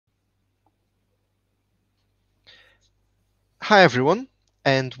Hi, everyone,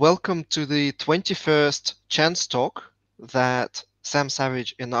 and welcome to the 21st Chance Talk that Sam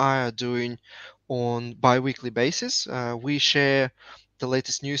Savage and I are doing on bi-weekly basis. We share the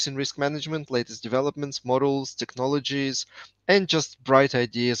latest news in risk management, latest developments, models, technologies, and just bright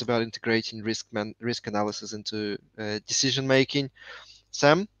ideas about integrating risk analysis into decision making.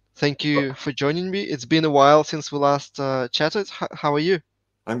 Sam, thank you for joining me. It's been a while since we last chatted. How are you?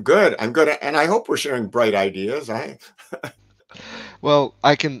 I'm good. I'm good. And I hope we're sharing bright ideas. Well,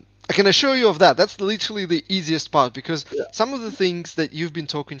 I can assure you of that. That's literally the easiest part because Yeah. some of the things that you've been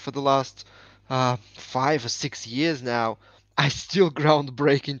talking for the last 5 or 6 years now are still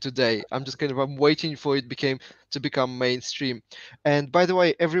groundbreaking today. I'm waiting for it became to become mainstream. And by the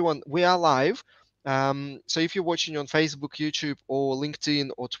way, everyone, we are live. So if you're watching on Facebook, YouTube, or LinkedIn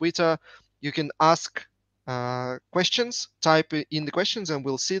or Twitter, you can ask questions, type in the questions, and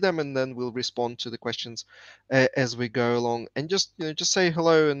we'll see them, and then we'll respond to the questions as we go along, and just say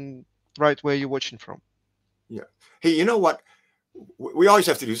hello and write where you're watching from. Yeah. Hey, you know what? We always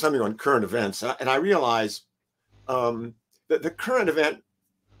have to do something on current events. And I realize that the current event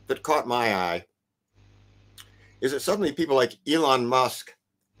that caught my eye is that suddenly people like Elon Musk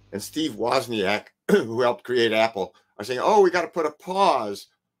and Steve Wozniak, who helped create Apple, are saying, oh, we got to put a pause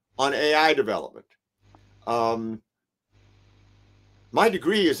on AI development. Um, my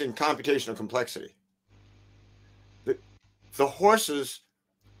degree is in computational complexity. The, the horses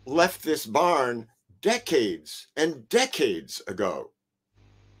left this barn decades and decades ago.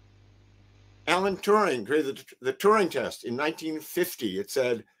 Alan Turing created the Turing test in 1950. It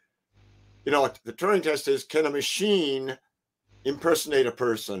said, the Turing test is, can a machine impersonate a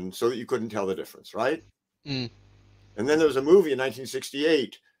person so that you couldn't tell the difference, right? Mm. And then there was a movie in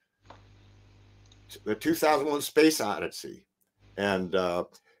 1968, the 2001 Space Odyssey. And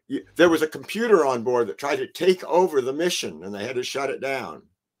there was a computer on board that tried to take over the mission and they had to shut it down.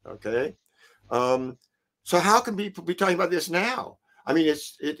 Okay. Um, so how can people be talking about this now? I mean,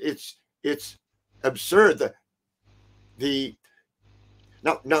 it's absurd. The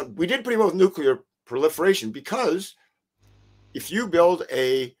now we did pretty well with nuclear proliferation because if you build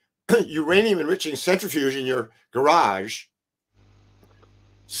a uranium enriching centrifuge in your garage,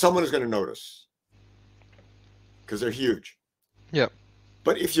 someone is going to notice because they're huge. Yeah.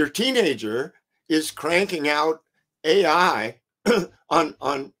 But if your teenager is cranking out AI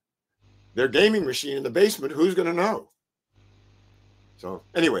on their gaming machine in the basement, who's going to know? So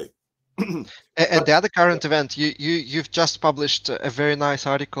anyway, And but the other current event, you've just published a very nice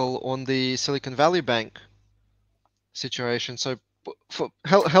article on the Silicon Valley Bank situation. So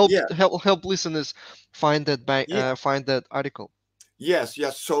yeah, help listeners find that yeah, find that article. yes.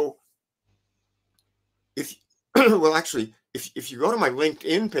 So if well, actually, if you go to my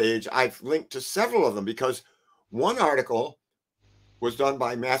LinkedIn page, I've linked to several of them because one article was done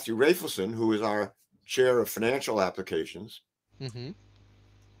by Matthew Rafelson, who is our chair of financial applications. Hmm.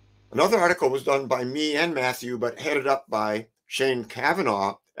 Another article was done by me and Matthew, but headed up by Shane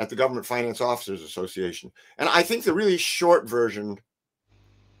Kavanaugh at the Government Finance Officers Association. And I think the really short version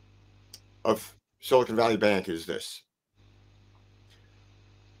of Silicon Valley Bank is this.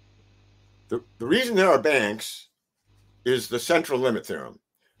 The reason there are banks is the central limit theorem.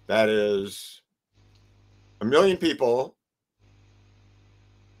 That is, a million people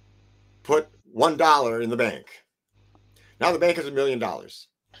put $1 in the bank. Now the bank has $1,000,000.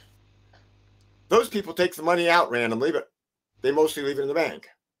 Those people take the money out randomly, but they mostly leave it in the bank.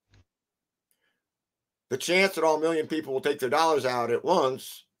 The chance that all million people will take their dollars out at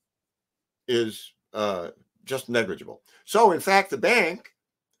once is just negligible. So, in fact, the bank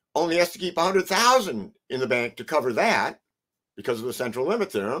only has to keep 100,000 in the bank to cover that because of the central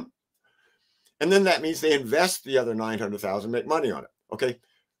limit theorem. And then that means they invest the other 900,000, make money on it. Okay,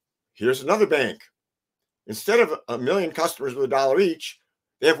 here's another bank. Instead of a million customers with $1 each,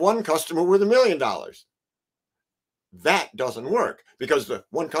 they have one customer with $1,000,000. That doesn't work because the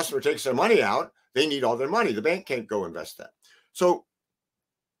one customer takes their money out, they need all their money. The bank can't go invest that. So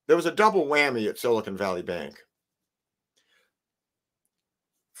there was a double whammy at Silicon Valley Bank.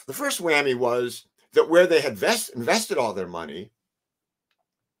 The first whammy was that where they had invested all their money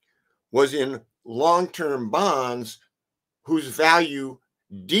was in long-term bonds whose value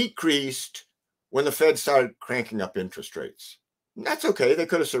decreased when the Fed started cranking up interest rates. And that's okay. They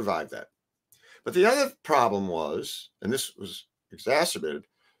could have survived that. But the other problem was, and this was exacerbated,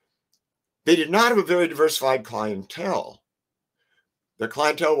 they did not have a very diversified clientele. Their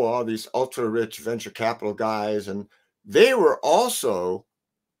clientele were all these ultra rich venture capital guys, and they were also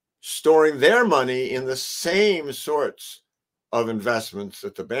storing their money in the same sorts of investments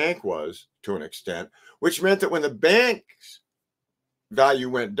that the bank was to an extent, which meant that when the banks value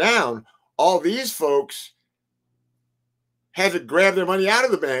went down, all these folks had to grab their money out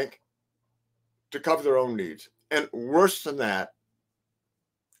of the bank to cover their own needs. And worse than that,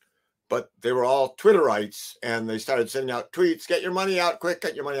 but they were all Twitterites, and they started sending out tweets, get your money out quick,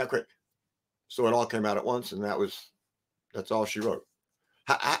 get your money out quick. So it all came out at once, and that's all she wrote.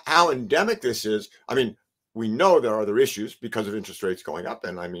 How endemic this is, I mean, we know there are other issues because of interest rates going up.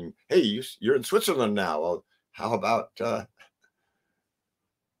 And I mean, hey, you're in Switzerland now. Well, how about the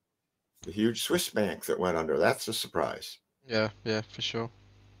huge Swiss bank that went under? That's a surprise. Yeah, for sure.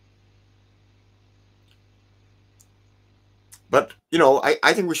 But,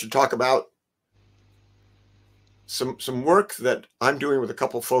 I think we should talk about some work that I'm doing with a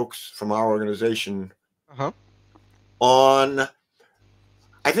couple folks from our organization on,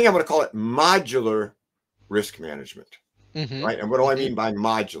 I think I'm going to call it modular risk management. Right? And what do I mean by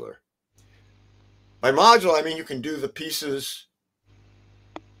modular? By modular, I mean you can do the pieces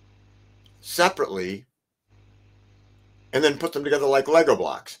separately and then put them together like Lego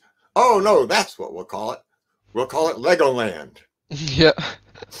blocks. Oh, no, that's what we'll call it. We'll call it Legoland. Yeah.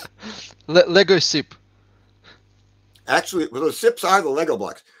 Lego sip. Actually, well, those sips are the Lego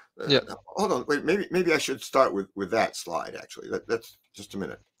blocks. Yeah. Hold on. Wait, maybe I should start with that slide, actually. That's just a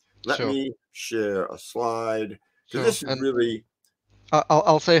minute. Let me share a slide. Because this is really...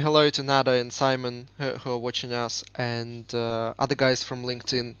 I'll say hello to Nada and Simon who are watching us, and other guys from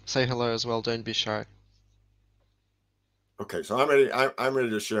LinkedIn. Say hello as well. Don't be shy. Okay, so I'm ready. I'm ready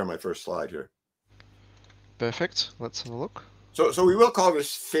to share my first slide here. Perfect. Let's have a look. So we will call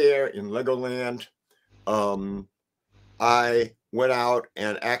this fair in Legoland. I went out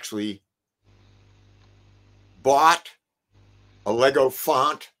and actually bought a Lego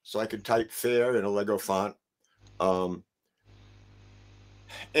font so I could type fair in a Lego font.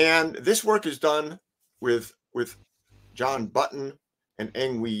 And this work is done with John Button and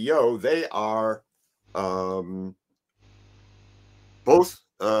Eng Wee Yo. They are both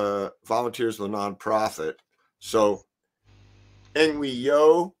volunteers of the nonprofit. So Eng Wee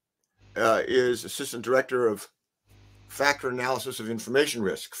Yo is assistant director of factor analysis of information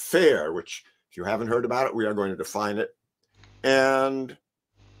risk, FAIR, which if you haven't heard about it, we are going to define it. And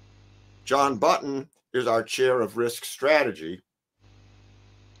John Button is our chair of risk strategy.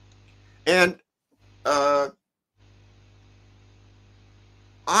 And I'm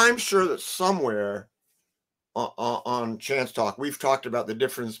sure that somewhere on ChanceTALK, we've talked about the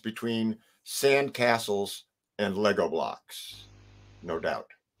difference between sandcastles and Lego blocks, no doubt.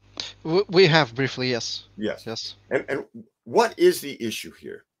 We have briefly, yes. Yes. And what is the issue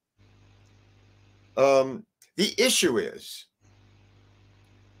here? The issue is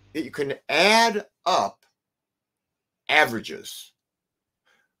that you can add up averages,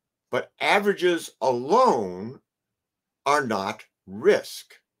 but averages alone are not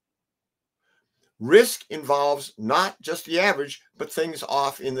risk. Risk involves not just the average, but things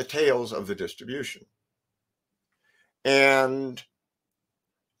off in the tails of the distribution. And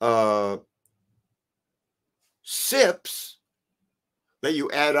SIPs that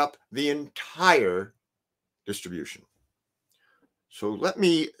you add up the entire distribution. So let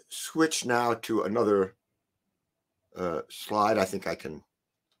me switch now to another slide. I think I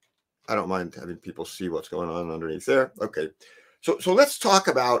don't mind having people see what's going on underneath there. Okay, so let's talk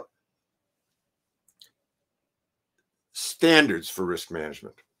about standards for risk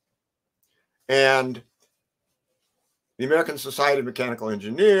management. And the American Society of Mechanical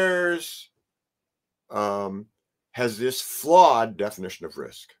Engineers has this flawed definition of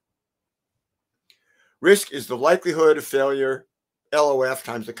risk. Risk is the likelihood of failure, LOF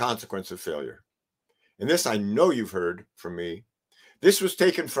times the consequence of failure. And this I know you've heard from me. This was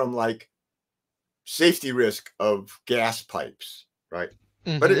taken from like safety risk of gas pipes, right?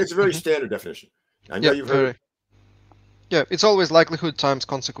 But it's a very standard definition. I know you've heard. Yeah, it's always likelihood times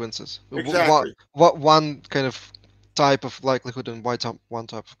consequences. Exactly. What one kind of type of likelihood and one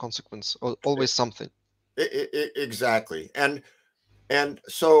type of consequence, always something. Exactly. And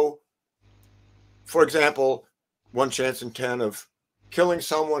so, for example, 1 chance in 10 of killing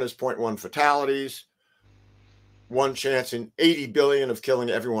someone is 0.1 fatalities. 1 chance in 80 billion of killing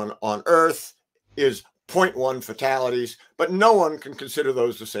everyone on Earth is 0.1 fatalities, but no one can consider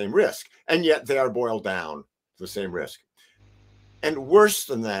those the same risk. And yet they are boiled down to the same risk. And worse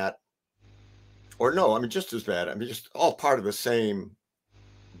than that, or no, I mean, just as bad, I mean, just all part of the same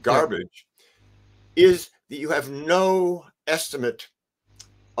garbage, is that you have no estimate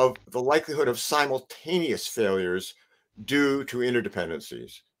of the likelihood of simultaneous failures due to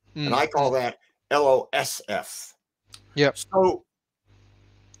interdependencies. And I call that LOSF. Yeah. So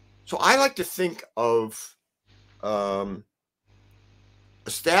I like to think of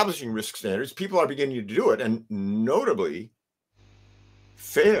establishing risk standards, people are beginning to do it, and notably,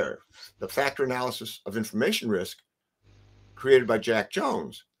 FAIR, the factor analysis of information risk, created by Jack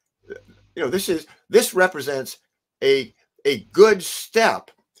Jones. This represents a good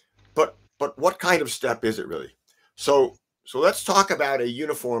step, but what kind of step is it really? So let's talk about a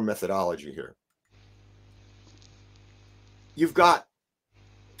uniform methodology here. You've got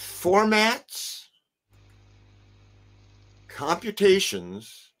formats,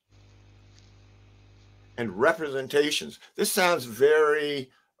 computations, and representations. This sounds very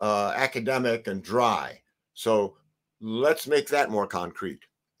academic and dry. So let's make that more concrete.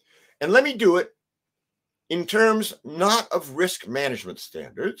 And let me do it in terms not of risk management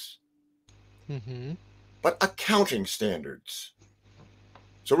standards, but accounting standards.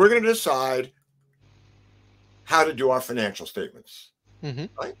 So we're going to decide how to do our financial statements.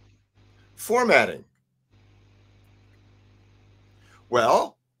 Right? Formatting.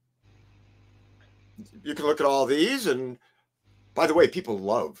 Well, you can look at all these, and by the way, people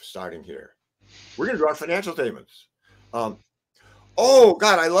love starting here. We're going to do our financial statements. Oh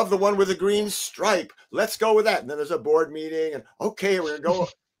God, I love the one with the green stripe. Let's go with that. And then there's a board meeting, and okay, we're going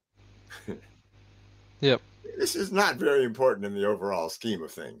to go. Yep. This is not very important in the overall scheme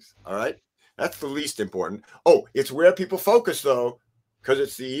of things. All right, that's the least important. Oh, it's where people focus though, because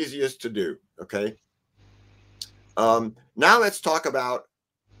it's the easiest to do. Okay. Now let's talk about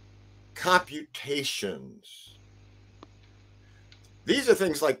computations. These are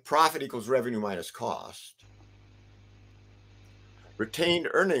things like profit equals revenue minus cost. Retained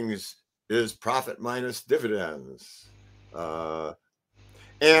earnings is profit minus dividends.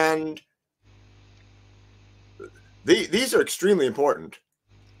 And these are extremely important.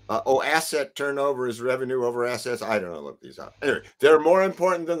 Asset turnover is revenue over assets. I don't know what these are. Anyway, they're more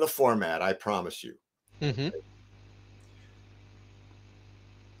important than the format, I promise you.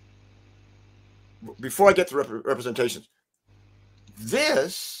 Before I get to representations,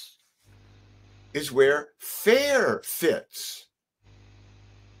 this is where FAIR fits.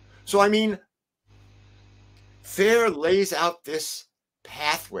 So, I mean, FAIR lays out this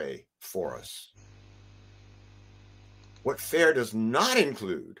pathway for us. What FAIR does not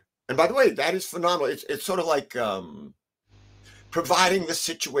include, and by the way, that is phenomenal. It's sort of like providing the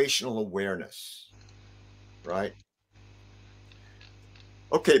situational awareness, right?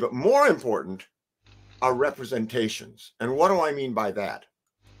 Okay, but more important are representations. And what do I mean by that?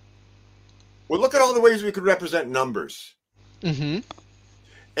 Well, look at all the ways we could represent numbers.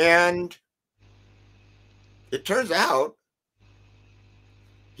 And it turns out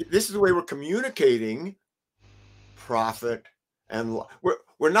this is the way we're communicating profit, and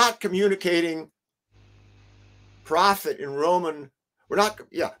we're not communicating profit in Roman. We're not,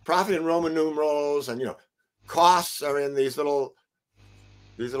 profit in Roman numerals, and costs are in these little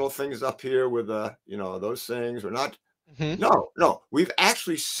things up here with those things. We're not. No. We've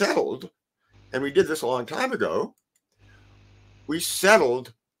actually settled, and we did this a long time ago. We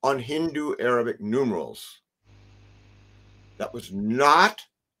settled on Hindu Arabic numerals. That was not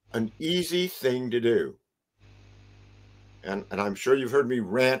an easy thing to do. And I'm sure you've heard me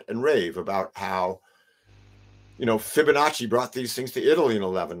rant and rave about how, Fibonacci brought these things to Italy in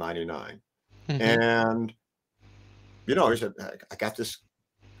 1199. And, he said, I got this,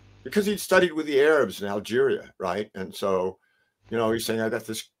 because he'd studied with the Arabs in Algeria, right? And so, he's saying, I got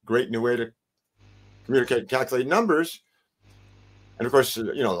this great new way to communicate and calculate numbers. And of course,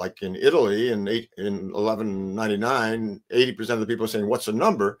 like in Italy in 1199, 80% of the people are saying, what's a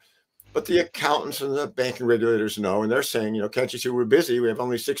number? But the accountants and the banking regulators know, and they're saying, can't you see we're busy? We have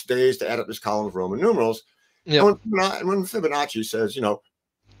only 6 days to add up this column of Roman numerals. And when Fibonacci says,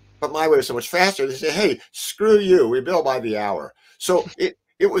 but my way is so much faster, they say, hey, screw you. We bill by the hour. So they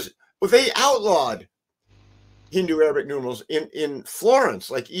outlawed Hindu Arabic numerals in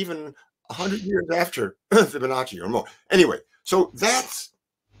Florence, like even 100 years after Fibonacci or more. Anyway, so that's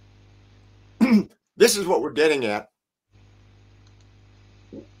this is what we're getting at.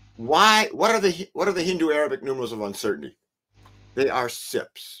 Why? What are the Hindu Arabic numerals of uncertainty? They are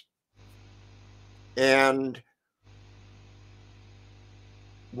SIPs. And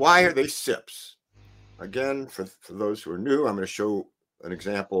why are they SIPs? Again, for those who are new, I'm going to show an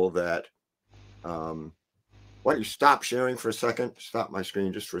example that. Why don't you stop sharing for a second? Stop my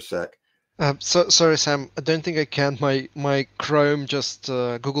screen just for a sec. Sorry, Sam. I don't think I can. My Chrome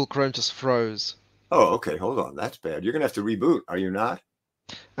Google Chrome just froze. Oh, okay. Hold on. That's bad. You're gonna have to reboot. Are you not?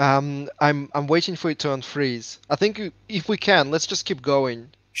 I'm waiting for it to unfreeze. I think if we can, let's just keep going.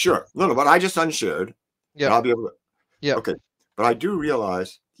 Sure. No, but I just unshared. Yeah. I'll be able to. Yeah. Okay. But I do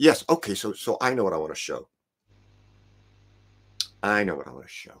realize. Yes. Okay. So I know what I want to show. I know what I want to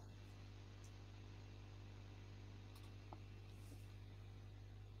show.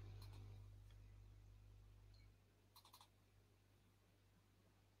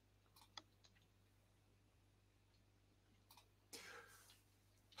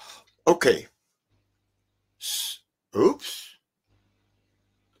 Okay. Oops.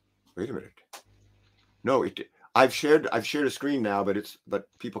 Wait a minute. No, I've shared a screen now, but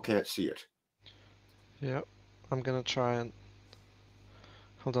people can't see it. Yeah, I'm gonna try and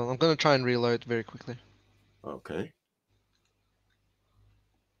hold on. I'm gonna try and reload very quickly. Okay.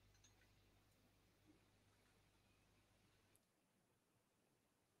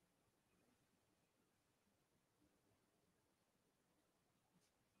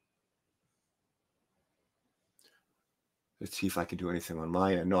 Let's see if I can do anything on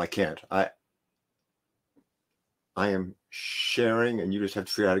my end. No, I can't. I am sharing, and you just have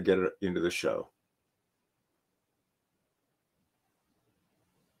to figure out how to get it into the show.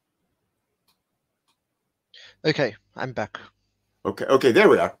 Okay, I'm back. Okay, there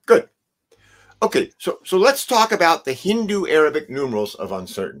we are. Good. Okay, so let's talk about the Hindu Arabic numerals of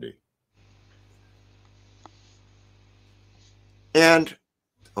uncertainty. And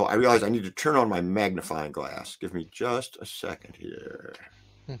I realize I need to turn on my magnifying glass. Give me just a second here.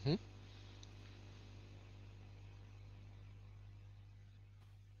 Mm-hmm.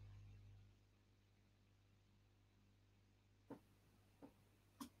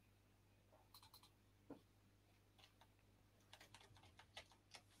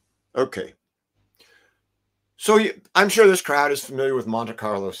 Okay. So I'm sure this crowd is familiar with Monte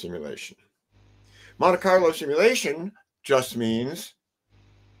Carlo simulation. Monte Carlo simulation just means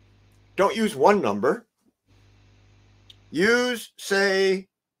don't use one number. Use, say,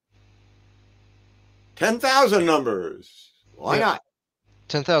 10,000 numbers. Why not?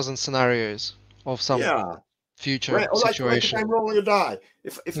 10,000 scenarios of some future Right. Like if situation. I'm rolling a die.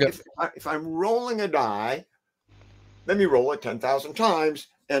 Yep. If I'm rolling a die, let me roll it 10,000 times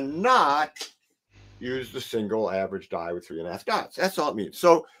and not use the single average die with 3.5 dots. That's all it means.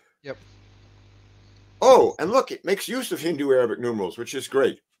 So, Yep. oh, and look, it makes use of Hindu Arabic numerals, which is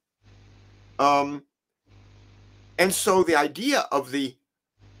great. And so the idea of the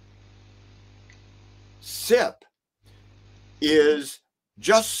SIP is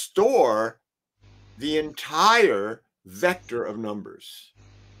just store the entire vector of numbers.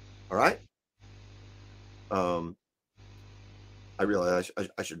 All right. I realize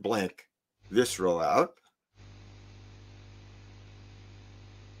I should blank this row out.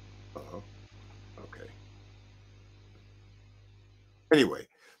 Okay. Anyway,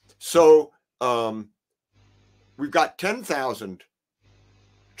 so we've got 10,000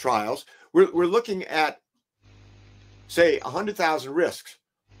 trials. We're looking at, say, 100,000 risks.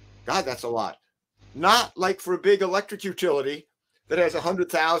 God, that's a lot. Not like for a big electric utility that has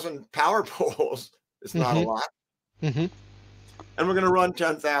 100,000 power poles. It's not a lot. Mm-hmm. And we're going to run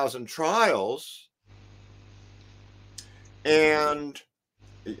 10,000 trials. And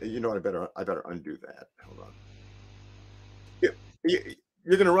you know, I better undo that. Hold on.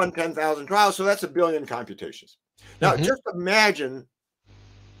 You're going to run 10,000 trials, so that's 1 billion computations. Now, just imagine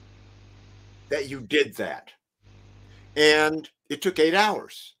that you did that, and it took 8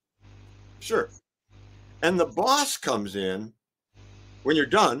 hours. Sure. And the boss comes in when you're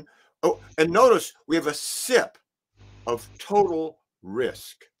done. Oh, and notice we have a SIP of total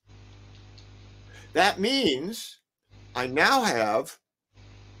risk. That means I now have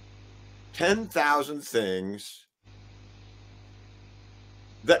 10,000 things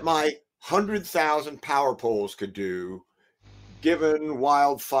that my 100,000 power poles could do, given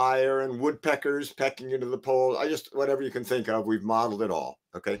wildfire and woodpeckers pecking into the pole. Whatever you can think of, we've modeled it all.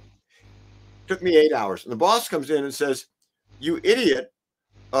 Okay. Took me 8 hours. And the boss comes in and says, "You idiot.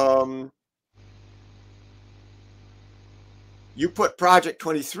 You put project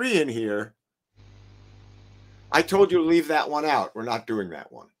 23 in here. I told you to leave that one out. We're not doing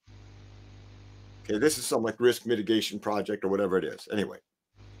that one." Okay, this is some like risk mitigation project or whatever it is. Anyway.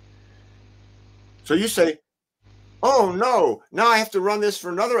 So you say, "Oh no, now I have to run this for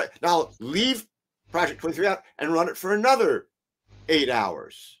another." Now leave project 23 out and run it for another 8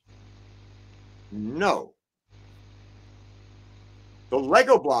 hours. No. The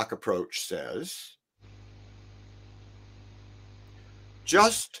Lego block approach says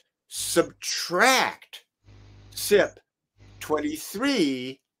just subtract SIP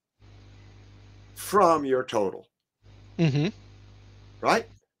 23 from your total. Right?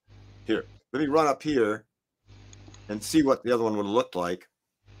 Here, let me run up here and see what the other one would have looked like.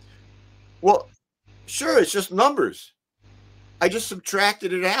 Well, sure, it's just numbers. I just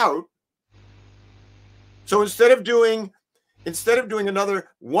subtracted it out. So instead of doing Instead of doing another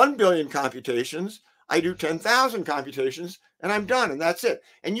 1 billion computations, I do 10,000 computations and I'm done, and that's it.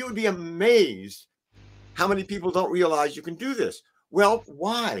 And you would be amazed how many people don't realize you can do this. Well,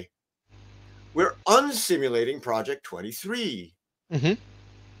 why? We're unsimulating Project 23. Hmm.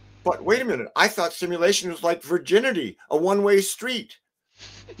 But wait a minute, I thought simulation was like virginity, a one-way street.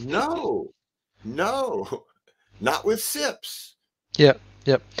 No, no, not with SIPs. Yeah,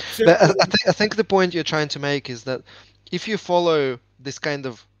 yeah. But SIP is I think the point you're trying to make is that if you follow this kind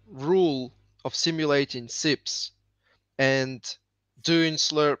of rule of simulating SIPs and doing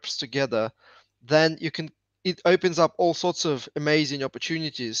slurps together, then you can it opens up all sorts of amazing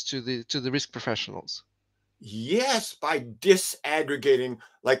opportunities to the risk professionals. yes, by disaggregating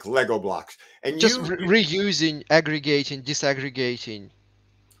like Lego blocks. And Just you reusing, aggregating, disaggregating.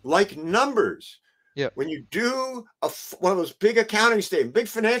 like numbers. Yeah. When you do one of those big accounting statements, big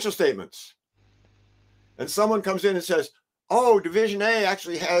financial statements, and someone comes in and says, oh, Division A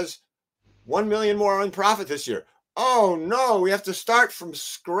actually has 1 million more in profit this year. Oh, no, we have to start from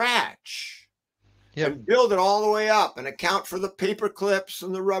scratch Yeah. and build it all the way up and account for the paper clips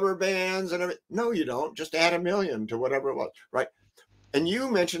and the rubber bands and everything. No, you don't. Just add 1 million to whatever it was, right? And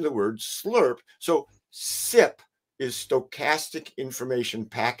you mentioned the word slurp. So SIP is stochastic information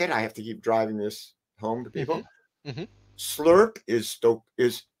packet. I have to keep driving this home to people. Hmm. Hmm. SLURP is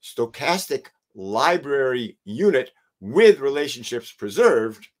stochastic library unit with relationships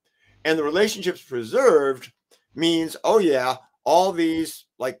preserved. And the relationships preserved means, oh yeah, all these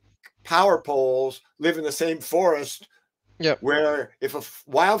like power poles live in the same forest. Yeah. Where if a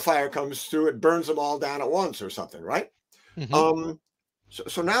wildfire comes through, it burns them all down at once or something, right? Hmm.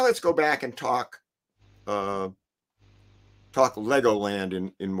 So now let's go back and talk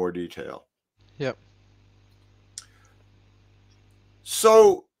Legoland in more detail. Yeah.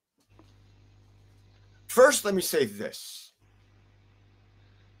 So first, let me say this.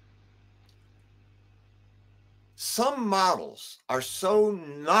 Some models are so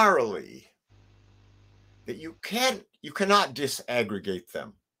gnarly that you cannot disaggregate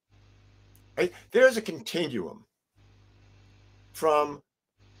them. Right? There's a continuum from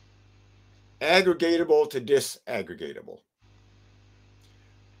aggregatable to disaggregatable.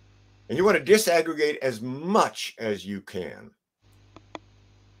 And you want to disaggregate as much as you can.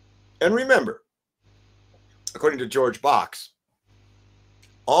 And remember, according to George Box,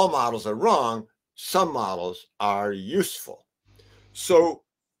 all models are wrong, some models are useful. So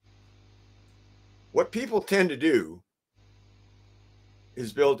what people tend to do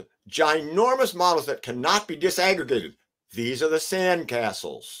is build ginormous models that cannot be disaggregated. These are the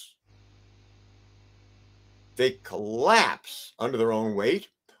sandcastles. They collapse under their own weight,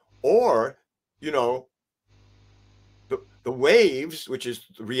 or, you know, the waves, which is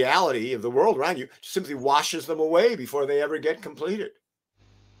the reality of the world around you, simply washes them away before they ever get completed.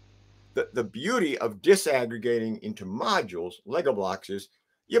 The beauty of disaggregating into modules, Lego blocks, is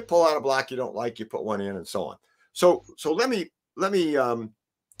you pull out a block you don't like, you put one in, and so on. So let me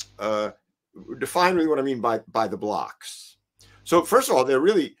define really what I mean by the blocks. So first of all, there are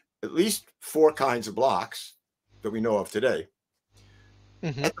really at least 4 kinds of blocks that we know of today.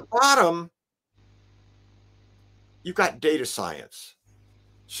 Hmm. At the bottom, you've got data science.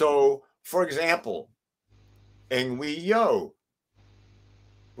 So, for example, Enghui Yo,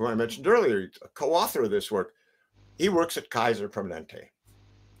 who I mentioned earlier, a co-author of this work, he works at Kaiser Permanente.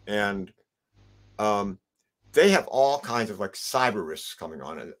 And they have all kinds of like cyber risks coming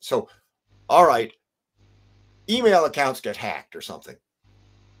on. So, all right, email accounts get hacked or something.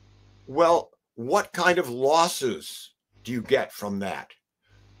 Well, what kind of losses do you get from that?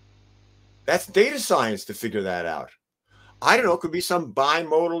 That's data science to figure that out. I don't know, it could be some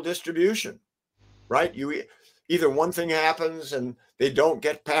bimodal distribution, right? You either one thing happens and they don't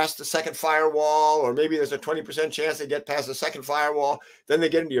get past the second firewall, or maybe there's a 20% chance they get past the second firewall, then they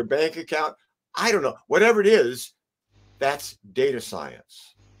get into your bank account. I don't know. Whatever it is, that's data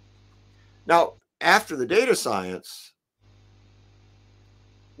science. Now, after the data science,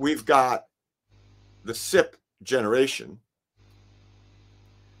 we've got the SIP generation,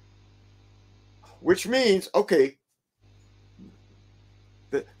 which means, okay,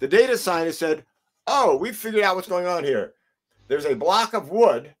 the data scientist said, oh, we've figured out what's going on here. There's a block of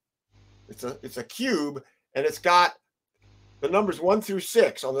wood. It's a cube, and it's got the numbers 1 through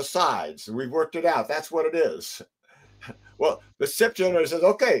 6 on the sides. And we've worked it out. That's what it is. Well, the SIP generator says,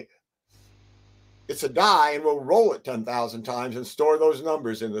 okay, it's a die, and we'll roll it 10,000 times and store those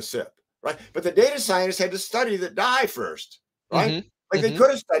numbers in the SIP, right? But the data scientist had to study the die first, right? Hmm. Like they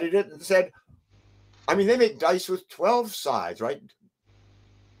could have studied it and said, I mean, they make dice with 12 sides, right?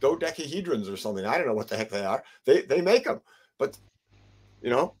 Dodecahedrons or something. I don't know what the heck they are. They make them. But,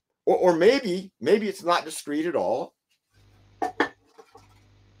 you know, or maybe it's not discrete at all.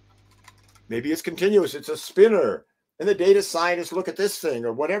 Maybe it's continuous. It's a spinner. And the data scientists look at this thing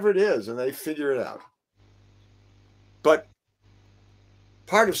or whatever it is, and they figure it out. But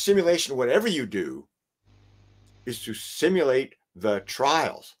part of simulation, whatever you do, is to simulate the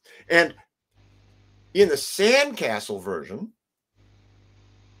trials. And in the sandcastle version,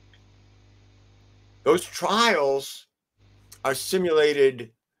 those trials are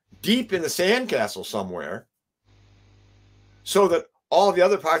simulated deep in the sandcastle somewhere, so that all the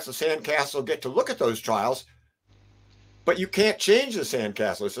other parts of the sandcastle get to look at those trials, but you can't change the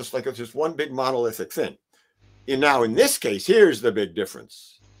sandcastle. It's just like it's just one big monolithic thing. And now in this case, here's the big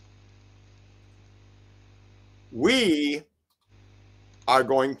difference. We are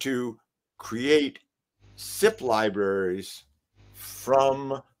going to create SIP libraries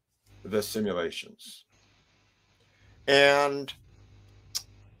from the simulations. And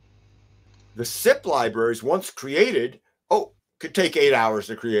the SIP libraries, once created, could take 8 hours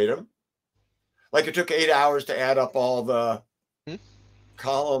to create them. Like it took 8 hours to add up all the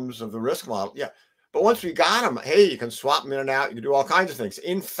columns of the risk model. Yeah. But once we got them, hey, you can swap them in and out. You can do all kinds of things.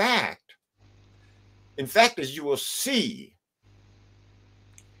 In fact, as you will see,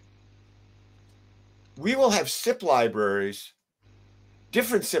 we will have SIP libraries,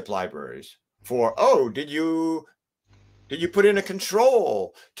 different SIP libraries for, did you put in a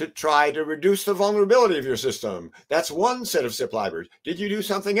control to try to reduce the vulnerability of your system? That's one set of SIP libraries. Did you do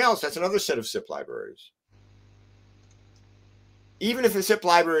something else? That's another set of SIP libraries. Even if the SIP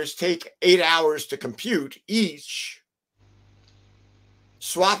libraries take 8 hours to compute each,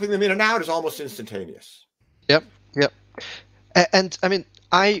 swapping them in and out is almost instantaneous. Yep. And I mean,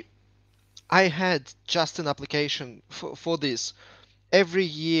 I had just an application for this. Every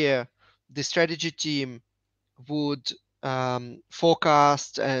year, the strategy team would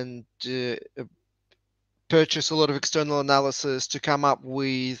forecast and purchase a lot of external analysis to come up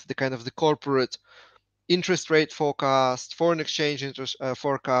with the kind of the corporate interest rate forecast, foreign exchange interest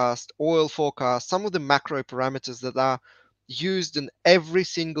forecast, oil forecast, some of the macro parameters that are used in every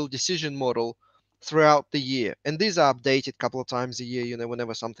single decision model throughout the year. And these are updated a couple of times a year,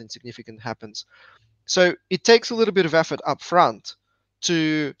 whenever something significant happens. So it takes a little bit of effort up front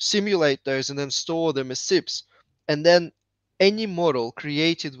to simulate those and then store them as SIPs. And then any model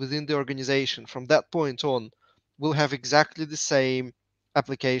created within the organization from that point on will have exactly the same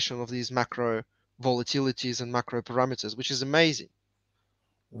application of these macro volatilities and macro parameters, which is amazing.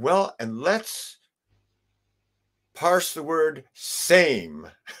 Well, and let's parse the word same.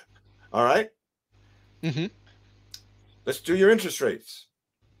 All right? Mm-hmm. Let's do your interest rates.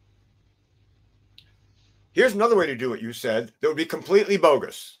 Here's another way to do what you said that would be completely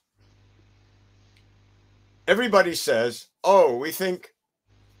bogus. Everybody says, we think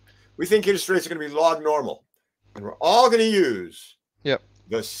interest rates are going to be log normal, and we're all going to use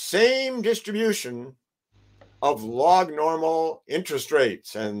the same distribution of log normal interest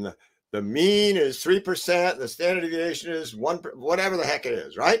rates, and the mean is 3%, the standard deviation is 1%, whatever the heck it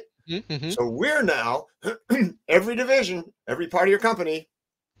is, right? Mm-hmm. So we're now, every division, every part of your company,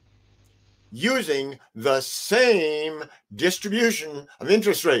 using the same distribution of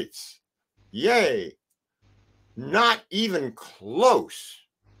interest rates. Yay. Not even close.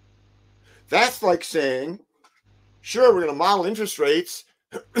 That's like saying, sure, we're going to model interest rates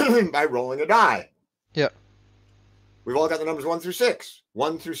by rolling a die. Yeah. We've all got the numbers 1 through 6.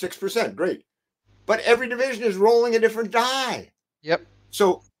 1 through 6%. Great. But every division is rolling a different die. Yep.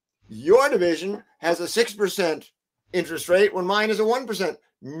 So your division has a 6% interest rate when mine is a 1%.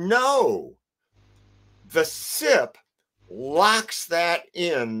 No. The SIP locks that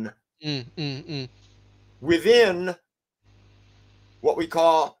in within what we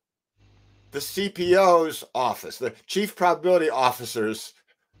call the CPO's office, the Chief Probability Officer's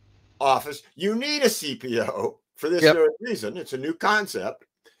office. You need a CPO for this very reason. It's a new concept.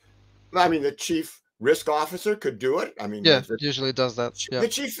 I mean, the Chief Risk Officer could do it. I mean, usually does that. The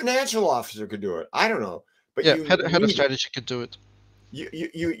Chief Financial Officer could do it. I don't know, but head of strategy could do it.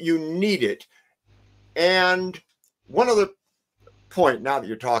 You need it. And one other point, now that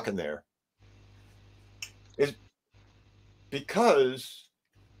you're talking there, is because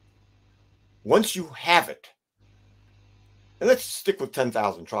once you have it, and let's stick with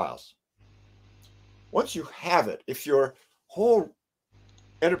 10,000 trials. Once you have it, if your whole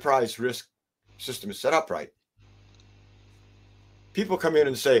enterprise risk system is set up right, people come in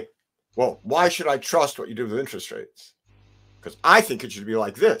and say, well, why should I trust what you do with interest rates? Because I think it should be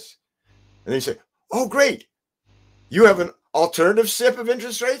like this. And then you say, oh, great. You have an alternative SIP of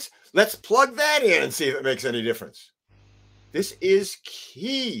interest rates? Let's plug that in and see if it makes any difference. This is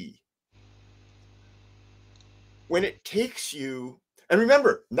key. When it takes you, and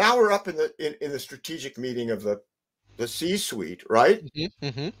remember, now we're up in the strategic meeting of the C-suite, right? Mm-hmm.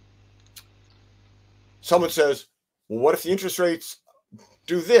 Mm-hmm. Someone says, well, what if the interest rates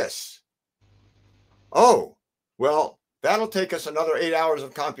do this? Oh, well, that'll take us another 8 hours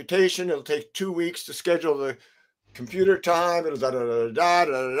of computation. It'll take 2 weeks to schedule the computer time. It'll da da da da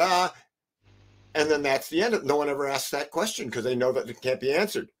da da da. And then that's the end of it. No one ever asks that question because they know that it can't be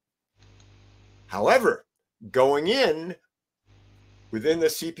answered. However, going in within the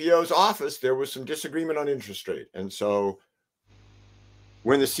CPO's office, there was some disagreement on interest rate. And so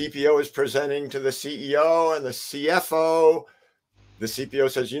when the CPO is presenting to the CEO and the CFO, the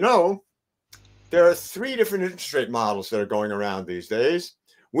CPO says, there are 3 different interest rate models that are going around these days.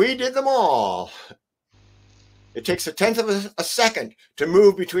 We did them all. It takes a tenth of a second to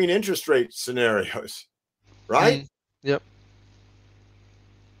move between interest rate scenarios, right? Yep.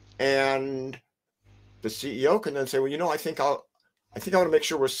 And the CEO can then say, well, I think I want to make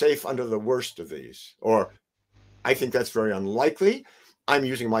sure we're safe under the worst of these, or I think that's very unlikely. I'm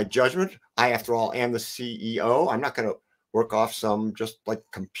using my judgment. I, after all, am the CEO. I'm not going to work off some just like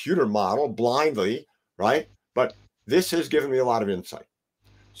computer model blindly, right? But this has given me a lot of insight.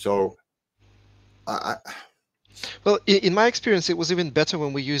 So, Well, in my experience, it was even better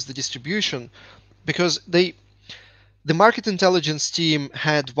when we used the distribution, because the market intelligence team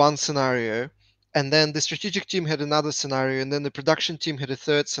had one scenario, and then the strategic team had another scenario, and then the production team had a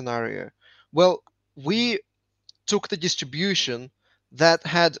third scenario. Well, we took the distribution that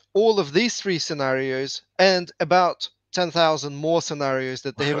had all of these 3 scenarios and about 10,000 more scenarios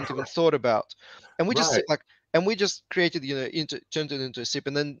that they haven't even thought about, and we just right. we just created, turned it into a SIP,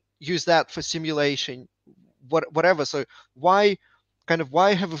 and then use that for simulation, whatever. So why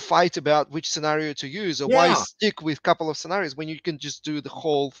have a fight about which scenario to use, or why Yeah, stick with a couple of scenarios when you can just do the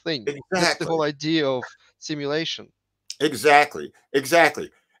whole thing? That's the whole exactly. idea of simulation. Exactly. Exactly.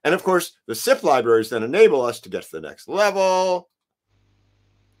 And of course, the SIP libraries then enable us to get to the next level,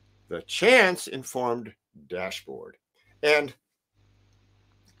 the chance informed dashboard. And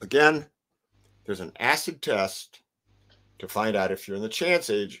again, there's an acid test to find out if you're in the chance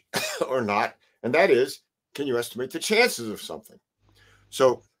age or not. And that is, can you estimate the chances of something?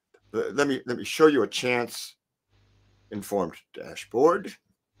 So let me show you a chance informed dashboard.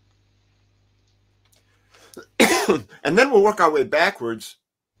 And then we'll work our way backwards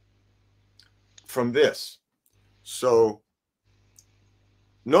from this. So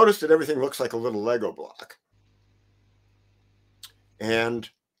notice that everything looks like a little Lego block. And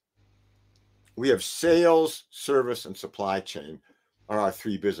we have sales, service, and supply chain are our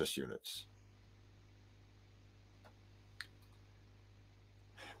 3 business units.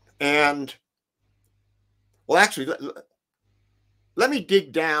 And, well, actually, let me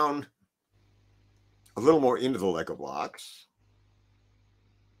dig down a little more into the Lego blocks.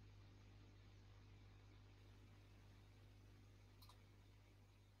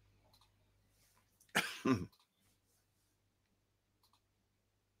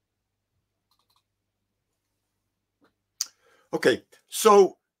 Okay,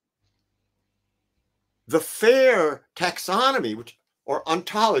 so the FAIR taxonomy, or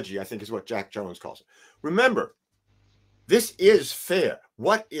ontology, I think is what Jack Jones calls it. Remember, this is FAIR.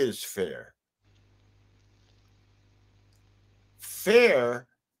 What is FAIR? FAIR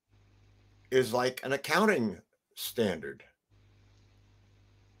is like an accounting standard.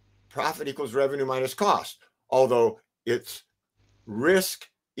 Profit equals revenue minus cost, although it's risk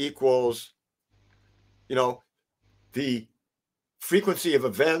equals, the frequency of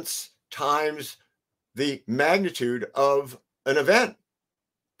events times the magnitude of an event.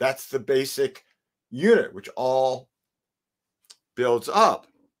 That's the basic unit, which all builds up.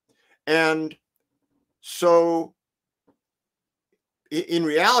 And so in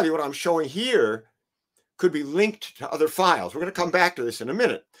reality, what I'm showing here could be linked to other files. We're going to come back to this in a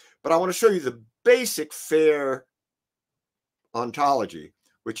minute, but I want to show you the basic FAIR ontology,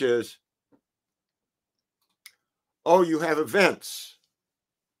 which is, you have events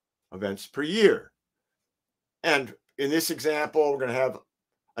per year. And in this example, we're going to have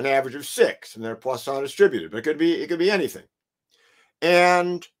an average of 6, and they're Poisson distributed, but it could be anything.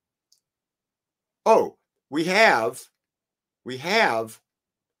 And we have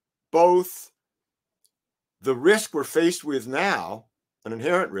both the risk we're faced with now, an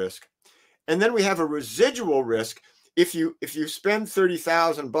inherent risk, and then we have a residual risk. If you spend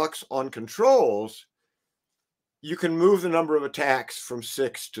 $30,000 on controls, you can move the number of attacks from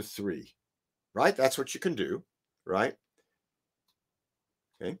 6 to 3, right? That's what you can do, right?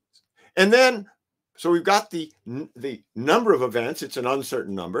 Okay. And then, So we've got the number of events. It's an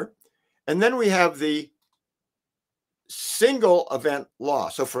uncertain number. And then we have the single event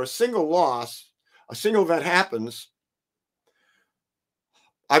loss. So for a single loss, a single event happens.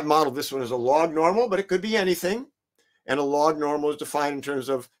 I've modeled this one as a log normal, but it could be anything. And a log normal is defined in terms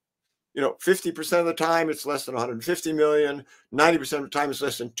of, 50% of the time it's less than 150 million, 90% of the time it's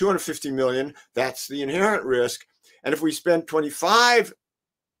less than 250 million. That's the inherent risk. And if we spend $25,000,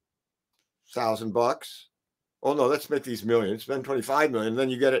 oh no, let's make these millions, spend 25 million, then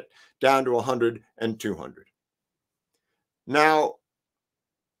you get it down to 100 and 200. Now,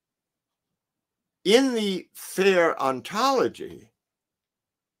 in the fair ontology,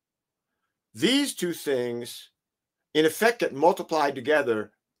 these two things in effect get multiplied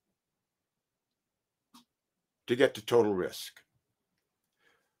together to get to total risk.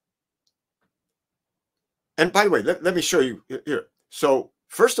 And by the way, let me show you here. So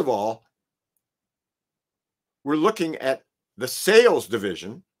first of all, we're looking at the sales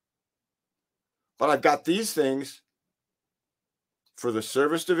division, but I've got these things for the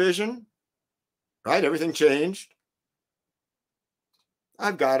service division, right? Everything changed.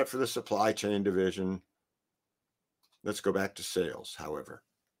 I've got it for the supply chain division. Let's go back to sales, however.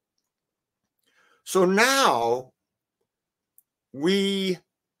 So now if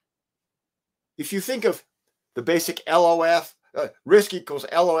you think of the basic LOF, risk equals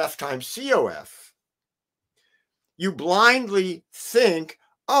LOF times COF, you blindly think,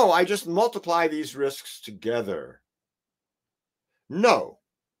 oh, I just multiply these risks together. No.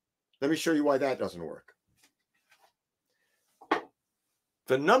 Let me show you why that doesn't work.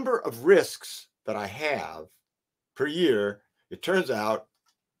 The number of risks that I have per year, it turns out,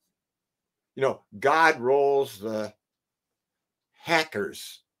 God rolls the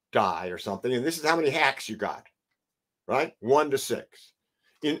hacker's die or something, and this is how many hacks you got, right? 1 to 6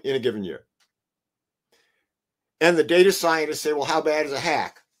 in a given year. And the data scientists say, well, how bad is a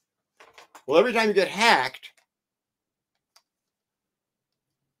hack? Well, every time you get hacked,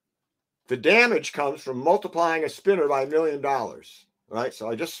 the damage comes from multiplying a spinner by $1 million, right? So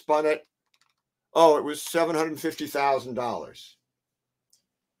I just spun it. Oh, it was $750,000.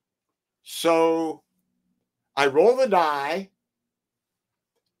 So I roll the die.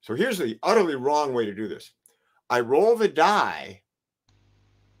 So here's the utterly wrong way to do this. I roll the die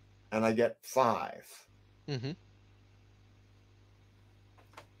and I get 5. Mm-hmm.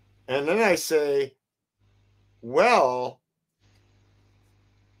 And then I say, well,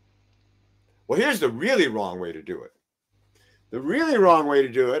 here's the really wrong way to do it. The really wrong way to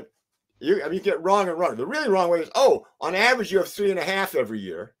do it, you get wrong and wrong. The really wrong way is, on average, you have 3.5 every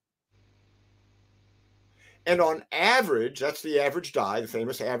year. And on average, that's the average die, the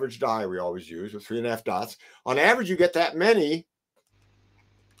famous average die we always use with 3.5 dots. On average, you get that many.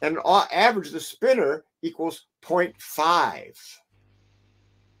 And on average, the spinner equals 0.5.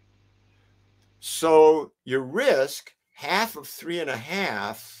 So your risk, half of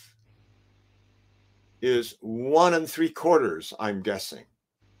 3.5, is 1 3/4, I'm guessing.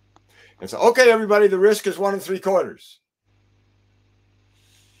 And so, okay, everybody, the risk is 1 3/4.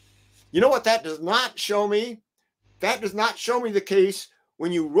 You know what that does not show me? That does not show me the case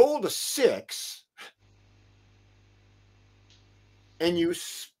when you rolled a 6 and you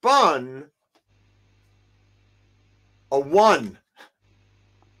spun a 1.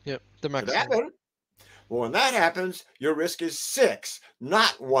 Yep, the maximum. Well, when that happens, your risk is 6,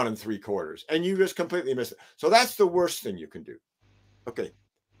 not 1 3/4, and you just completely miss it. So that's the worst thing you can do. Okay.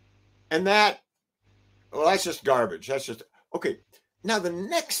 And that's just garbage. That's just, okay. Now, the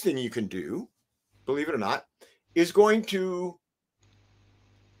next thing you can do, believe it or not, is going to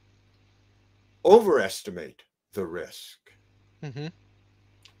overestimate the risk. Mm-hmm.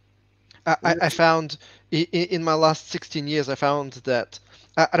 I found in my last 16 years, I found that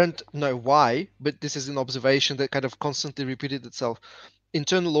I don't know why, but this is an observation that kind of constantly repeated itself.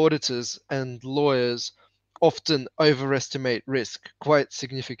 Internal auditors and lawyers often overestimate risk quite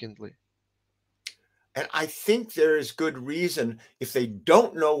significantly. And I think there is good reason. If they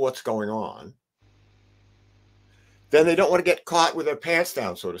don't know what's going on, then they don't want to get caught with their pants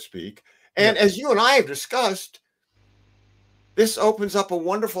down, so to speak. And as you and I have discussed, this opens up a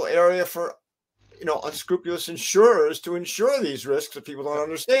wonderful area for, unscrupulous insurers to insure these risks that people don't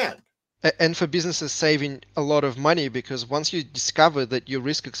understand. And for businesses saving a lot of money, because once you discover that your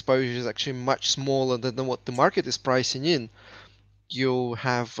risk exposure is actually much smaller than what the market is pricing in, you'll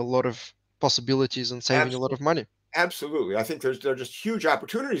have a lot of possibilities on saving a lot of money. Absolutely. I think there are just huge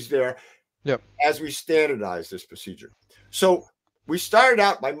opportunities there as we standardize this procedure. So we started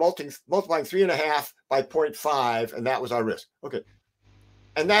out by multiplying 3.5 by 0.5, and that was our risk. Okay.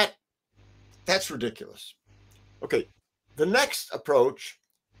 And that That's ridiculous. Okay, the next approach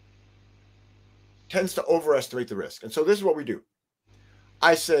tends to overestimate the risk. And so this is what we do.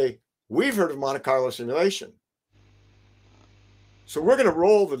 I say, we've heard of Monte Carlo simulation. So we're going to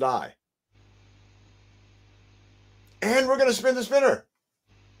roll the die. And we're going to spin the spinner.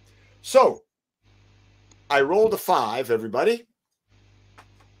 So I rolled a 5, everybody.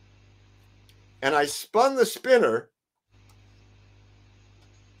 And I spun the spinner.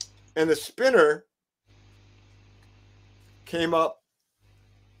 And the spinner came up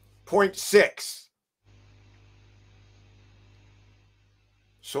 0.6.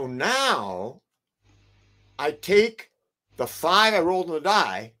 So now I take the 5 I rolled in the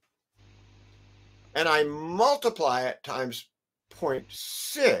die and I multiply it times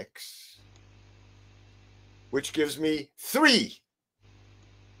 0.6, which gives me 3.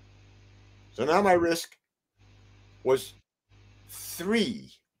 So now my risk was 3.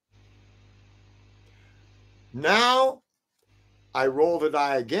 Now I roll the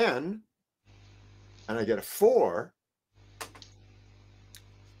die again and I get a 4.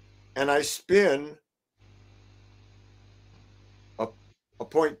 And I spin a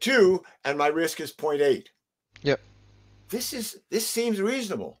 0.2 and my risk is 0.8. Yep. This seems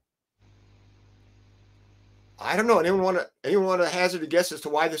reasonable. I don't know. Anyone want to hazard a guess as to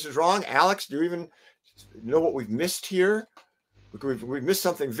why this is wrong? Alex, do you even know what we've missed here? We've missed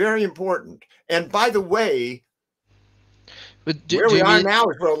something very important. And by the way, where we are now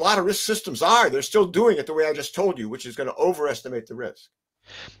is where a lot of risk systems are. They're still doing it the way I just told you, which is going to overestimate the risk.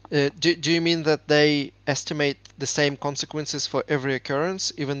 Do you mean that they estimate the same consequences for every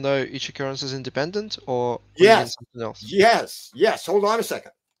occurrence, even though each occurrence is independent, or yes, something else? Yes. Hold on a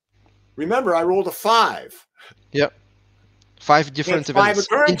second. Remember, I rolled a 5. Yep. 5 different events. 5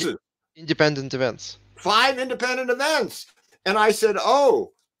 occurrences. Independent events. 5 independent events. And I said,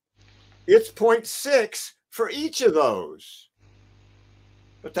 oh, it's 0.6 for each of those.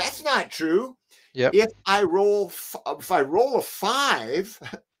 But that's not true. Yep. If I roll a 5,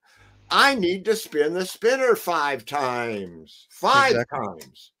 I need to spin the spinner 5 times. 5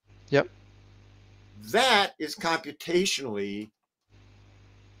 times. Yep. That is computationally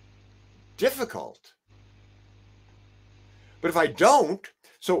difficult. But if I don't,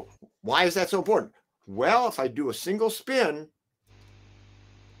 so why is that so important? Well, if I do a single spin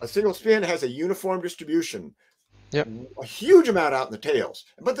has a uniform distribution. Yep. A huge amount out in the tails.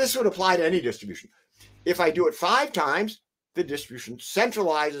 But this would apply to any distribution. If I do it 5 times, the distribution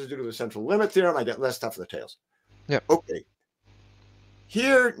centralizes due to the central limit theorem. I get less stuff in the tails. Yep. Okay.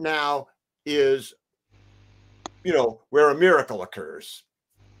 Here now is, where a miracle occurs.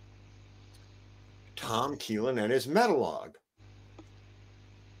 Tom Keelan and his metalog.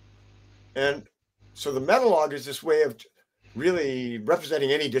 And so the metalog is this way of really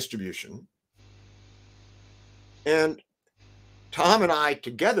representing any distribution. And Tom and I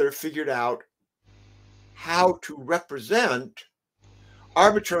together figured out how to represent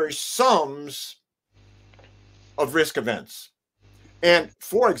arbitrary sums of risk events. And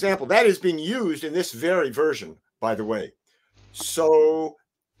for example, that is being used in this very version, by the way. So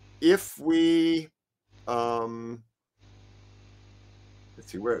if we, let's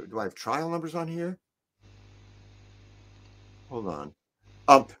see, where do I have trial numbers on here? Hold on.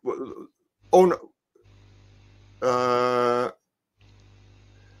 Oh no.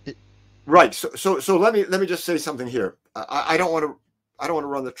 Right. So let me just say something here. I don't want to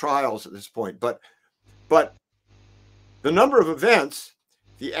run the trials at this point, but the number of events,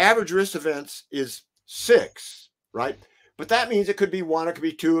 the average risk events is 6, right? But that means it could be 1, it could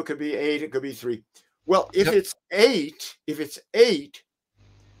be 2, it could be 8, it could be 3. Well, if it's 8,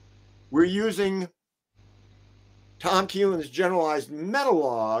 we're using Tom Keelan's generalized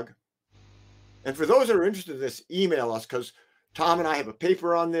metalog. And for those that are interested in this, email us, because Tom and I have a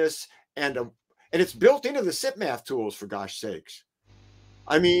paper on this, and it's built into the SIPmath tools, for gosh sakes.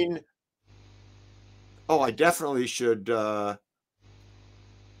 I mean, I definitely should put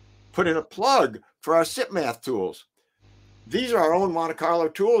in a plug for our SIPmath tools. These are our own Monte Carlo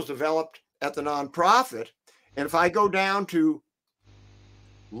tools developed at the nonprofit. And if I go down to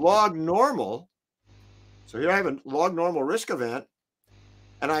log normal, so here I have a log normal risk event,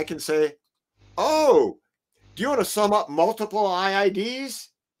 and I can say, oh, do you want to sum up multiple IIDs?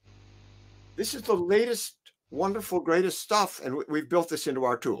 This is the latest, wonderful, greatest stuff, and we've built this into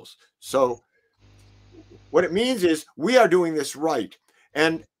our tools. So what it means is we are doing this right.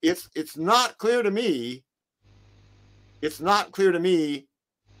 And it's not clear to me,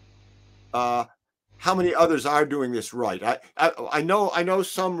 how many others are doing this right. I know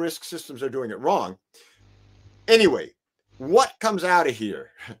some risk systems are doing it wrong. Anyway, what comes out of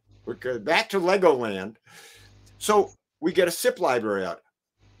here? We're back to Legoland. So we get a SIP library out.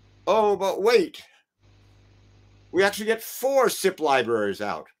 Oh, but wait. We actually get 4 SIP libraries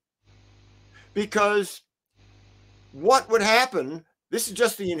out. Because what would happen, this is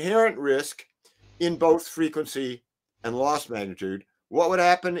just the inherent risk in both frequency and loss magnitude. What would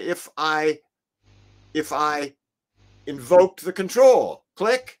happen if I invoked the control?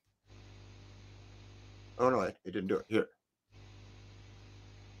 Click. Oh, no, it didn't do it. Here.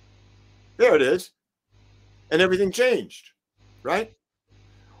 There it is. And everything changed, right?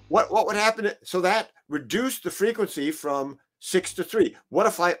 What would happen? So that reduced the frequency from 6 to 3. What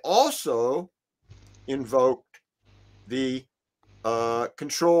if I also invoked the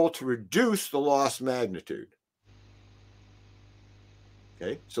control to reduce the loss magnitude?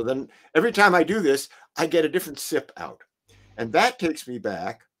 Okay, so then every time I do this, I get a different SIP out. And that takes me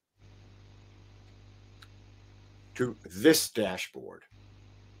back to this dashboard.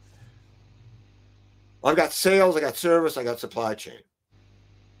 I've got sales, I got service, I got supply chain.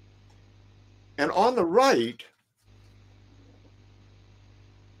 And on the right,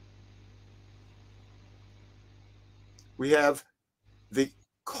 we have the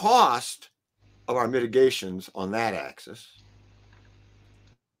cost of our mitigations on that axis.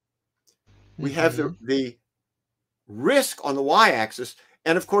 We have the risk on the y-axis.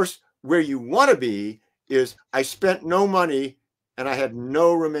 And of course, where you want to be is I spent no money and I had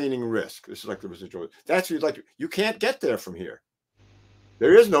no remaining risk. This is like the residual. That's what you'd like to. You can't get there from here.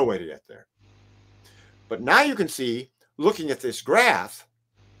 There is no way to get there. But now you can see, looking at this graph,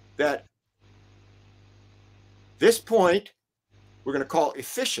 that this point we're going to call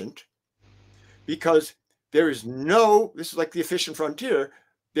efficient, because there is no, this is like the efficient frontier,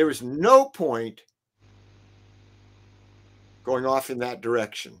 there is no point going off in that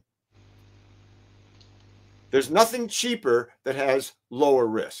direction. There's nothing cheaper that has lower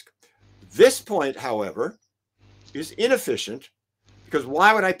risk. This point, however, is inefficient, because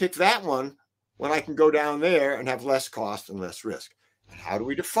why would I pick that one when I can go down there and have less cost and less risk? How do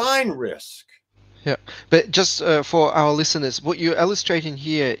we define risk? Yeah, but just for our listeners, what you're illustrating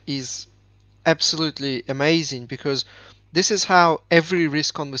here is absolutely amazing, because this is how every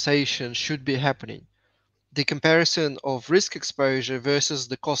risk conversation should be happening. The comparison of risk exposure versus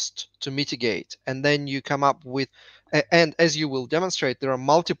the cost to mitigate, and then you come up with, and as you will demonstrate, there are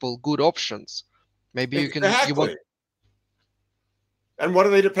multiple good options. Maybe you want Exactly. And what do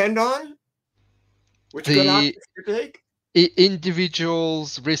they depend on? Which good option the to take?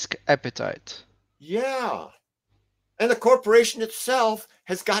 individual's risk appetite. Yeah. And the corporation itself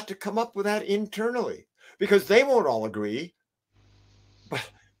has got to come up with that internally, because they won't all agree.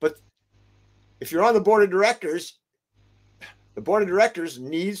 But if you're on the board of directors, the board of directors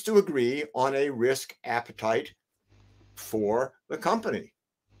needs to agree on a risk appetite for the company.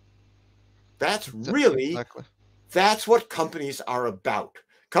 That's really, Exactly. that's what companies are about.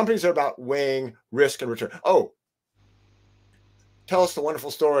 Companies are about weighing risk and return. Oh, tell us the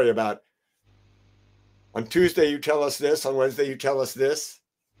wonderful story about on Tuesday you tell us this, on Wednesday you tell us this.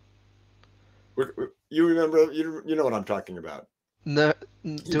 You remember, you know what I'm talking about. No,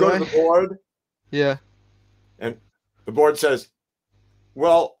 You do go I? to the board, Yeah. and the board says,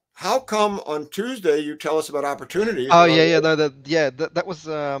 well, how come on Tuesday you tell us about opportunities? Oh And yeah, yeah, no, that was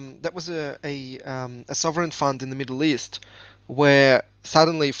a sovereign fund in the Middle East, where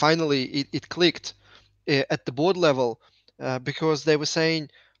suddenly, finally, it clicked at the board level, because they were saying,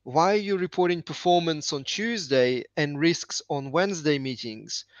 why are you reporting performance on Tuesday and risks on Wednesday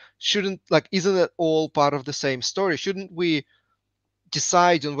meetings? Shouldn't, like, isn't that all part of the same story? Shouldn't we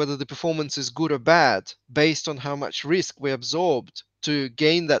decide on whether the performance is good or bad based on how much risk we absorbed to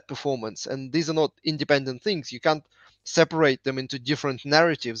gain that performance? And these are not independent things. You can't separate them into different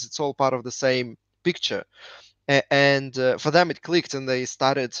narratives. It's all part of the same picture. And for them, it clicked, and they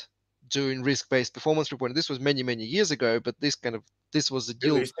started doing risk-based performance reporting. This was many, many years ago, but this was a at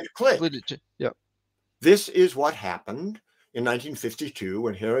deal least it clicked. completely. Yeah. This is what happened in 1952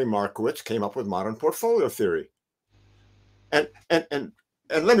 when Harry Markowitz came up with modern portfolio theory. And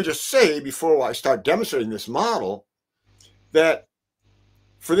let me just say, before I start demonstrating this model, that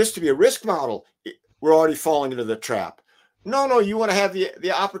for this to be a risk model, we're already falling into the trap. No, you want to have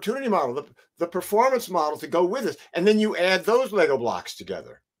the opportunity model, the performance model to go with it, and then you add those Lego blocks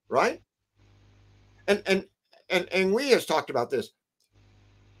together, right? And Lee has talked about this.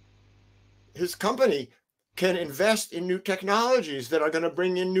 His company can invest in new technologies that are going to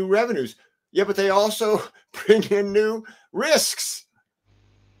bring in new revenues. Yeah, but they also bring in new risks.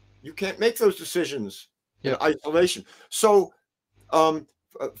 You can't make those decisions in isolation. So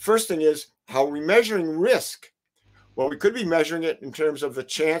first thing is, how are we measuring risk? Well, we could be measuring it in terms of the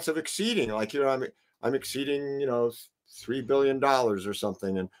chance of exceeding. Like here, I'm exceeding, $3 billion or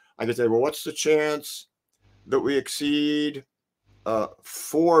something, and I could say, well, what's the chance that we exceed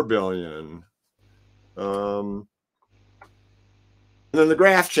 4 billion? And then the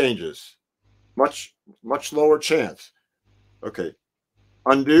graph changes, much lower chance. Okay,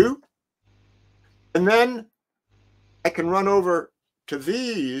 undo, and then I can run over to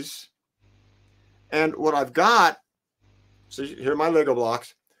these, and what I've got. So here are my Lego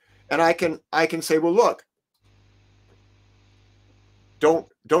blocks, and I can say, well, look, don't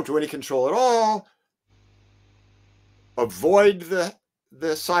do any control at all. Avoid the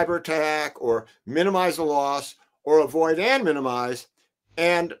cyber attack, or minimize the loss, or avoid and minimize.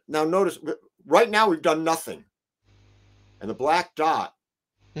 And now notice, right now we've done nothing, and the black dot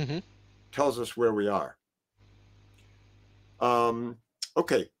tells us where we are.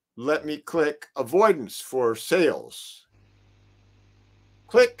 Okay, let me click avoidance for sales.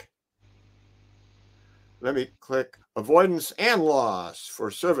 Click. Let me click avoidance and loss for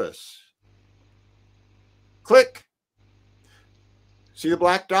service. Click. See the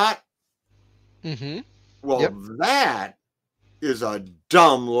black dot? Well, Yep. that is a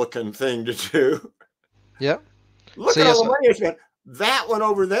dumb looking thing to do. Yeah. Look at all the money I spent. That one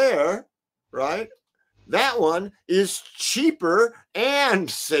over there, right? That one is cheaper and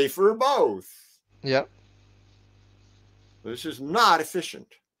safer both. Yeah. This is not efficient.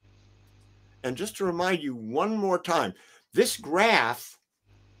 And just to remind you one more time, this graph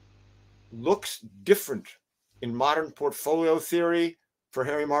looks different in modern portfolio theory for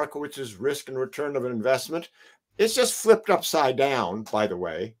Harry Markowitz's risk and return of an investment. It's just flipped upside down, by the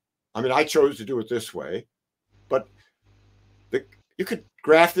way. I mean, I chose to do it this way, but you could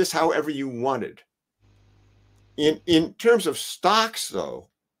graph this however you wanted. In terms of stocks, though,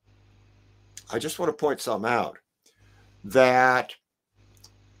 I just want to point something out.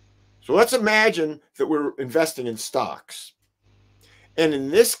 So let's imagine that we're investing in stocks. And in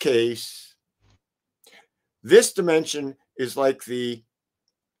this case, this dimension is like the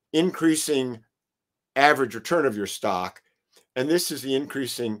increasing average return of your stock. And this is the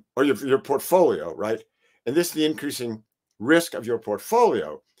increasing, or your portfolio, right? And this is the increasing risk of your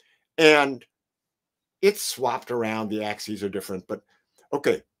portfolio. And it's swapped around. The axes are different, but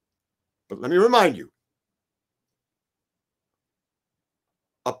okay. But let me remind you,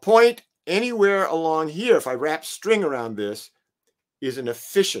 a point anywhere along here, if I wrap string around this, is an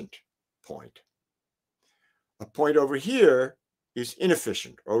efficient point. A point over here is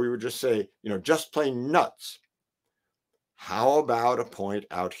inefficient, or we would just say, just plain nuts. How about a point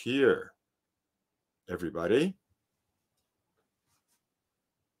out here, everybody?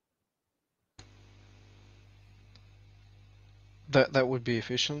 That would be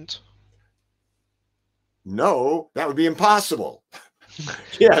efficient. No, that would be impossible.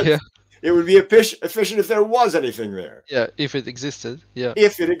 Yes, Yeah. it would be efficient if there was anything there. Yeah, if it existed. Yeah.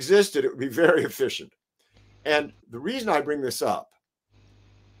 If it existed, it would be very efficient. And the reason I bring this up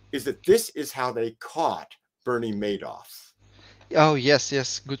is that this is how they caught Bernie Madoff. Oh,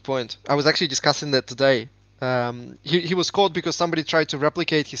 yes, good point. I was actually discussing that today. He was caught because somebody tried to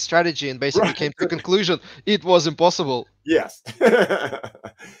replicate his strategy and basically came to the conclusion it was impossible. Yes.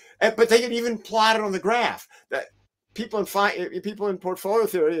 But they can even plot it on the graph. That people in portfolio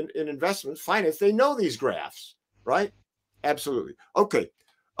theory, in investments, finance, they know these graphs, right? Absolutely. Okay.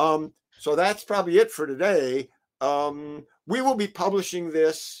 So that's probably it for today. We will be publishing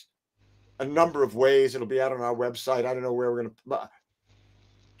this a number of ways. It'll be out on our website. I don't know where we're going to.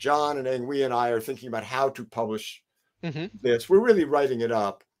 John and Engui and I are thinking about how to publish this. We're really writing it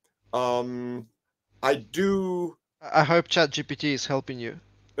up. I hope ChatGPT is helping you.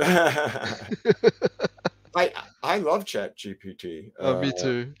 I love ChatGPT. Me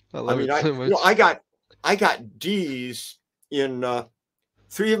too. I love it so much. I got D's in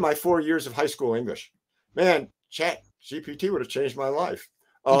 3 of my 4 years of high school English. Man, ChatGPT would have changed my life.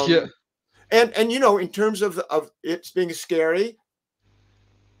 Yeah. And in terms of it's being scary,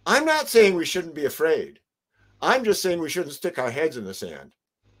 I'm not saying we shouldn't be afraid. I'm just saying we shouldn't stick our heads in the sand.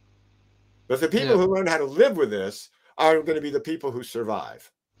 But the people who learn how to live with this are going to be the people who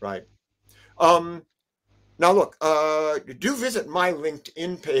survive, right? Now, look, do visit my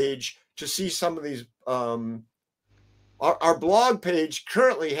LinkedIn page to see some of these. Our blog page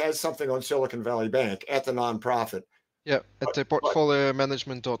currently has something on Silicon Valley Bank at the nonprofit. Yeah, at the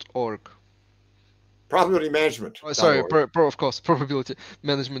portfoliomanagement.org. Probability management. Oh, sorry, of course,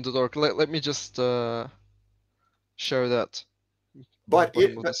 probabilitymanagement.org. Let me just show that. But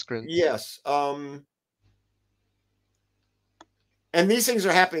bottom of the screen. Yes. and these things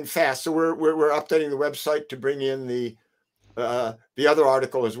are happening fast. So we're updating the website to bring in the other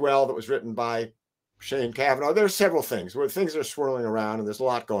article as well that was written by Shane Kavanaugh. There's several things where things are swirling around, and there's a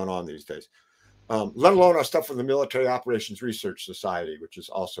lot going on these days. Let alone our stuff from the Military Operations Research Society, which is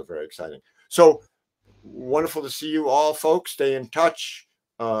also very exciting. So wonderful to see you all, folks. Stay in touch.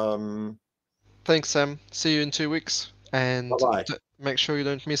 Thanks, Sam. See you in 2 weeks. And Bye-bye. make sure you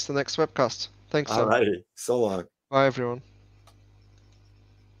don't miss the next webcast. Thanks, All Sam. righty. So long. Bye, everyone.